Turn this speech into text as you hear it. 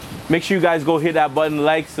Make sure you guys go hit that button,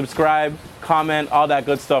 like, subscribe, comment, all that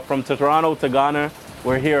good stuff. From Toronto to Ghana,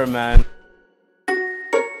 we're here, man.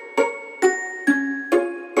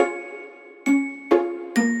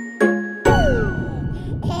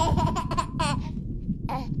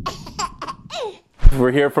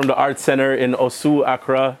 We're here from the Art Center in Osu,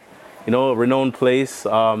 Accra, you know, a renowned place.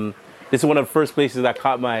 This is one of the first places that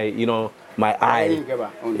caught my, my eye.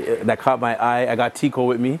 That caught my eye. I got Tico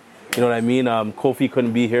with me, you know what I mean? Kofi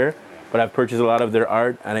couldn't be here, but I've purchased a lot of their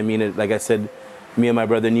art. And I mean, like I said, me and my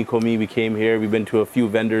brother Nico, we came here. We've been to a few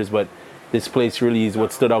vendors, but this place really is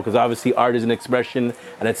what stood out, because obviously art is an expression,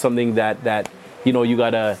 and it's something that you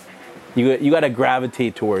gotta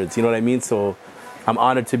gravitate towards, you know what I mean? So I'm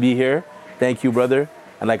honored to be here. Thank you, brother.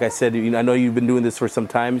 And like I said, I know you've been doing this for some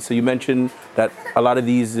time. So you mentioned that a lot of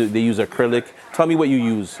these, they use acrylic. Tell me what you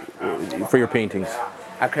use for your paintings.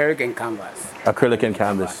 Acrylic and canvas. Acrylic and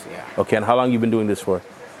canvas. Yeah. Okay, and how long you been doing this for?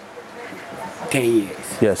 10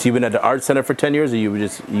 years. Yeah, so you've been at the Art Center for 10 years, or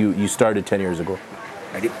you started 10 years ago?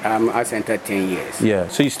 I'm Art Center 10 years. Yeah,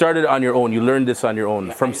 so you started on your own. You learned this on your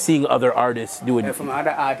own, from seeing other artists do it. From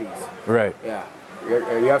other artists. Right. Yeah.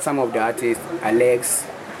 You have some of the artists, Alex.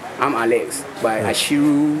 I'm Alex, but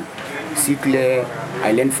Ashiru, Sikle,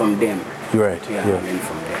 I learned from them. Right. Yeah, I learned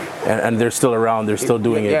from them. And they're still around. They're still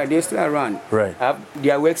doing it. Yeah, they're still around. Right. I have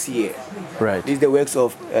their works here. Right. This is the works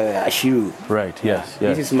of Ashiru. Right. Yes.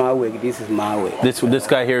 This is my work. This is my work. This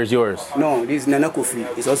guy here is yours. No, this is Nana Kofi.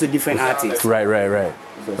 It's also different artists. Right.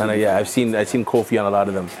 And yeah, I've seen Kofi on a lot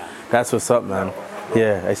of them. That's what's up, man.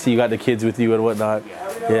 Yeah, I see you got the kids with you and whatnot.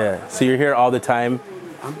 Yeah. So you're here all the time.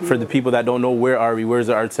 For the people that don't know, where are we? Where's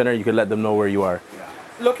the Art Center? You can let them know where you are.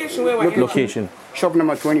 Location where? Location. Shop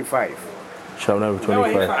number 25. Shop number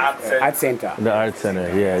 25. Art Center. The Art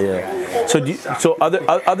Center. Yeah. So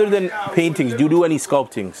other than paintings, do you do any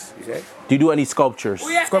sculptings? Do you do any sculptures?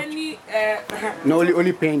 No,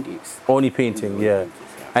 only paintings. Only painting. Yeah.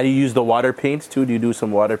 And you use the water paint too? Do you do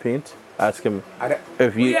some water paint? Ask him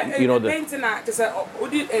if you know the.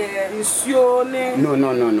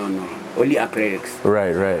 No. Only acrylics.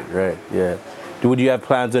 Right. Yeah. Would you have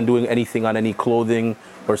plans on doing anything on any clothing,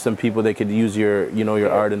 or some people they could use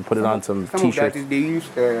your art and put it on some T-shirts? Some of that is they use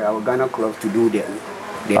our Ghana cloth to do the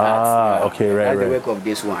art. Okay, right. That's the work of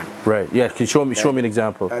this one. Right. Yeah. Can you show me an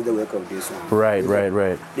example? That's the work of this one.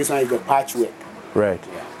 Right. This one is the patchwork. Right.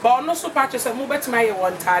 But no so patches a move to my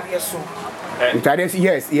one tardy so.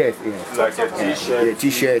 Yes. Like a t-shirt. The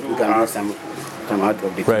t-shirt, you can do some out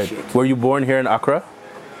of the t-shirt. Were you born here in Accra?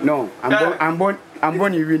 No, I'm born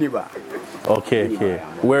in Winneba. Okay.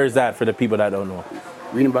 Where is that for the people that don't know?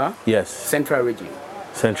 Winneba? Yes. Central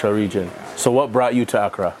region. So what brought you to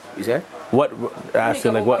Accra? Is that? What?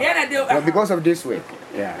 Asking like what? Well, because of this work.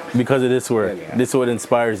 Yeah. Because of this work. Yeah. This is what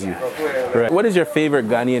inspires you. Right. What is your favorite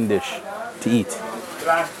Ghanaian dish to eat?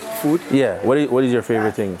 Food? Yeah. What is your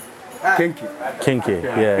favorite thing? Kenke.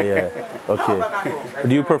 Yeah. Okay.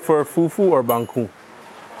 Do you prefer fufu or banku?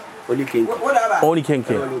 Only kenke. Only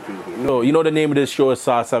kenke. No, you know the name of this show is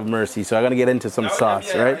Sauce of Mercy, so I'm gonna get into some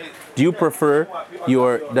sauce, right? Do you prefer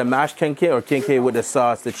the mashed kenke or kenke with the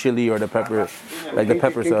sauce, the chili or the pepper, like the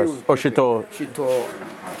pepper sauce, or shito?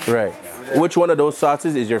 Right. Which one of those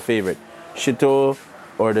sauces is your favorite? Shito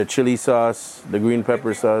or the chili sauce, the green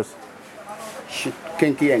pepper sauce?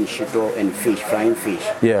 Kenke and shito and fish, frying fish.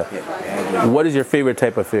 Yeah. What is your favorite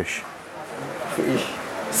type of fish? Fish.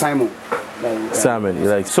 Salmon. Salmon, you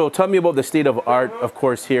like. So tell me about the state of art, of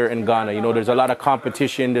course, here in Ghana. You know, there's a lot of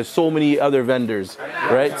competition. There's so many other vendors,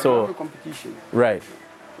 right? So, right.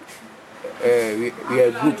 We are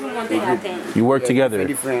a group. You work together.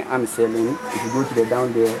 Different. I'm selling. If you go to the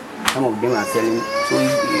down there, some of them are selling. So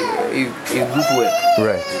it's group work.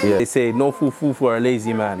 Right. Yeah. They say no food for a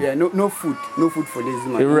lazy man. Yeah. No food for lazy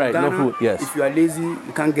man. Right. Ghana, no food. Yes. If you are lazy,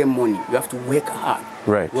 you can't get money. You have to work hard.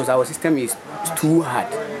 Right. Because our system is too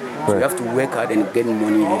hard. So you have to work hard and get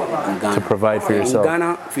money in Ghana. To provide for yourself. In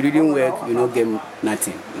Ghana, if you didn't work, you don't get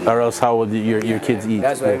nothing. Or else how would your kids eat?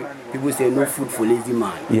 That's why people say no food for lazy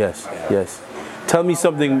man. Yes. Tell me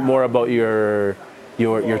something more about your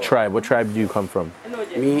tribe. What tribe do you come from?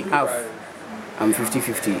 Me, I'm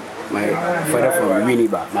 50-50. My father from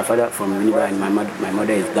Winneba. My father from Winneba and my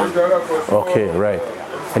mother is Ghana. Okay, right.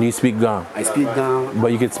 And you speak Ghana? I speak Ghana.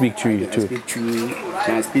 But you can speak Twi too? I speak Twi.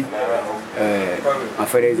 And I speak my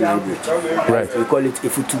father's language. Right. We call it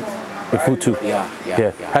Ifutu. Ifutu?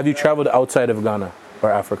 Yeah. Have you traveled outside of Ghana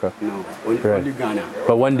or Africa? No, only Ghana.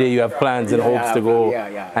 But one day you have plans and hopes to go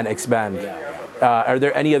and expand. Are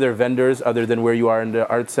there any other vendors other than where you are in the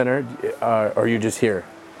art center, or are you just here?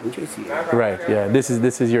 I'm just here. Right. Yeah. This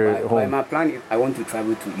is your home. My plan is I want to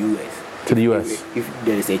travel to US. To the US. If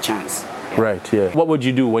there is a chance. Right, yeah. What would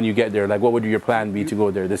you do when you get there? Like, what would your plan be to go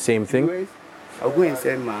there? The same thing? US, I'll go and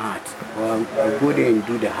sell my heart. Or I'll go there and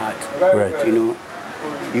do the heart. Right. You know,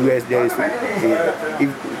 US there is,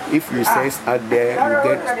 if you sell out there,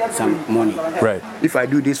 you get some money. Right. If I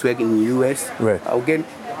do this work in US, Right. I'll get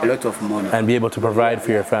a lot of money. And be able to provide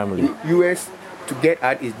for your family. US, to get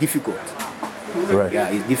out is difficult. Right. Yeah,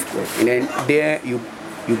 it's difficult. And then there, you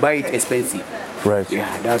buy it expensive. Right.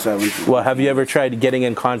 Yeah, that's why I want to. Well, have you ever tried getting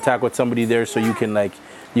in contact with somebody there so you can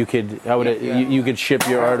you could ship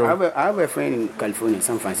your art over? I have a friend in California,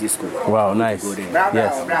 San Francisco. Wow, nice. Go there.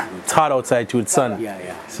 Yes. It's hot outside too, it's sun.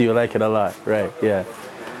 Yeah. So you like it a lot, right? Yeah.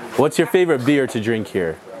 What's your favorite beer to drink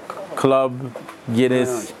here? Club,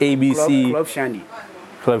 Guinness, ABC? Club Shandy.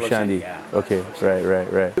 Club Shandy. yeah. Okay,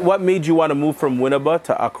 right. What made you want to move from Winneba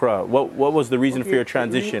to Accra? What was the reason for your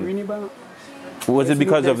transition? Winneba, Was it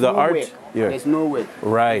because of the art? Work. There's no work.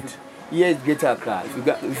 Right. Here is Greater Accra.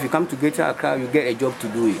 If you come to Greater Accra, you get a job to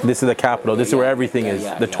do it. This is the capital. This is where everything is.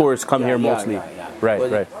 The tourists come here mostly.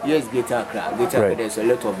 Right. Here is Greater Accra. Greater Accra, there's a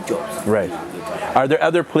lot of jobs. Right. Are there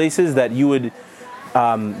other places that you would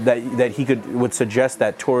that he would suggest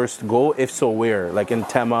that tourists go? If so, where? Like in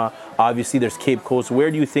Tema, obviously there's Cape Coast. Where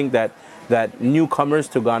do you think that newcomers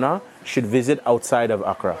to Ghana should visit outside of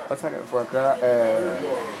Accra? Outside of Accra,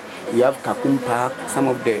 we have Kakum Park. Some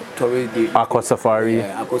of the tourists, Aqua Safari.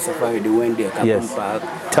 Yeah, Aqua Safari, they went there. Kakum Park.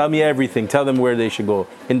 Tell me everything. Tell them where they should go.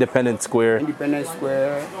 Independence Square. Independence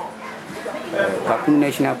Square, Kakum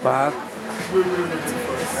National Park,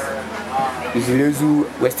 Izilezu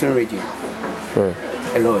Western Region. Right.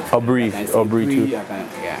 A lot. Obri too.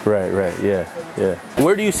 Yeah. Right, yeah.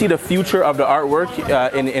 Where do you see the future of the artwork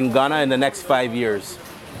in Ghana in the next 5 years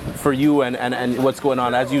for you and what's going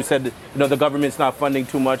on? As you said, the government's not funding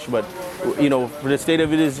too much, but for the state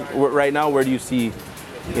of it is right now, where do you see,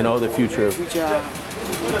 the future? The future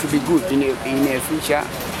to be good in a future.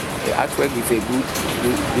 The artwork is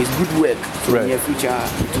good work. So in the future,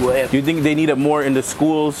 it will help. Do you think they need it more in the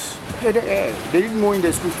schools? Yeah, they need more in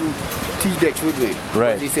the school to teach their children.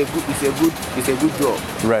 Right. It's a good job.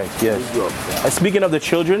 Right. Yes. Good job. Speaking of the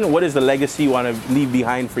children, what is the legacy you want to leave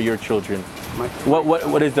behind for your children?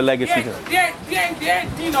 What is the legacy? I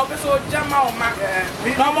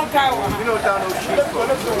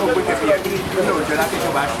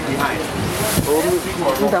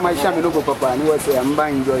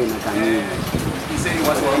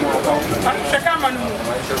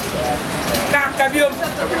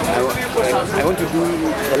want to do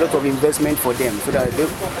a lot of investment for them so that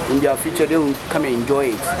in their future they will come and enjoy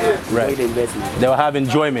it. Right. Enjoy the investment. They will have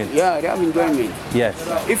enjoyment. Yeah, they have enjoyment. Yes.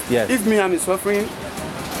 If me I'm suffering,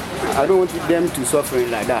 I don't want them to suffer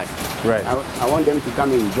like that. Right. I want them to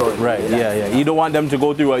come and enjoy. Right. Yeah. You don't want them to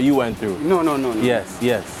go through what you went through. No. Yes.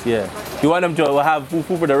 You want them to have food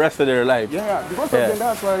for the rest of their life. Yeah. Because of them,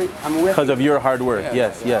 that's why I'm working. Because of your hard work.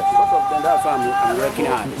 Yes. Because of them, that's why I'm working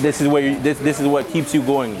hard. This is where this is what keeps you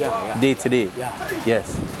going day to day. Yeah.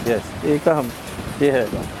 Yes. Here come. Yeah.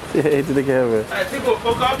 To the camera.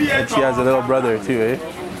 And she has a little brother too, eh?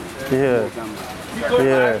 Yeah.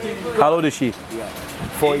 How old is she?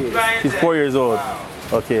 4 years. She's 4 years old.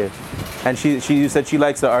 Okay. And you said she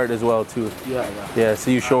likes the art as well too. Yeah.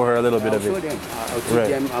 So you show her a little bit of it. I'll teach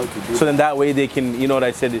them how to do. So then that way they can, what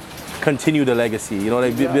I said, continue the legacy.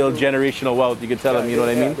 They build generational wealth. You can tell them, you know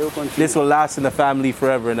what I mean? This will last in the family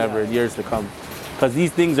forever and ever, years to come. Because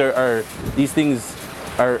these things are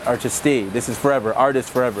to stay. This is forever. Art is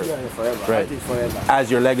forever. Yeah, forever. Right. Art is forever.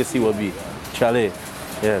 As your legacy will be. Chale.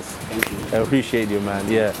 Yes. Thank you. I appreciate you, man.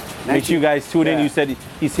 Yeah. Make sure you guys tune in. You said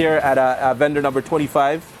he's here at vendor number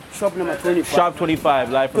 25. Shop number 25. Shop 25,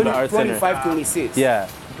 live from the Art Center. 25, 26. Yeah.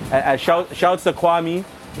 And shouts to Kwame,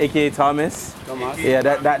 aka Thomas. Yeah,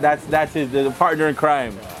 that's the partner in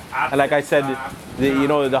crime. And like I said,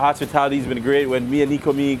 the hospitality's been great. When me and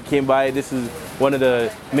Nikomi came by, this is one of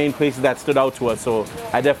the main places that stood out to us. So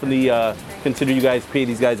I definitely consider you guys pay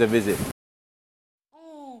these guys a visit.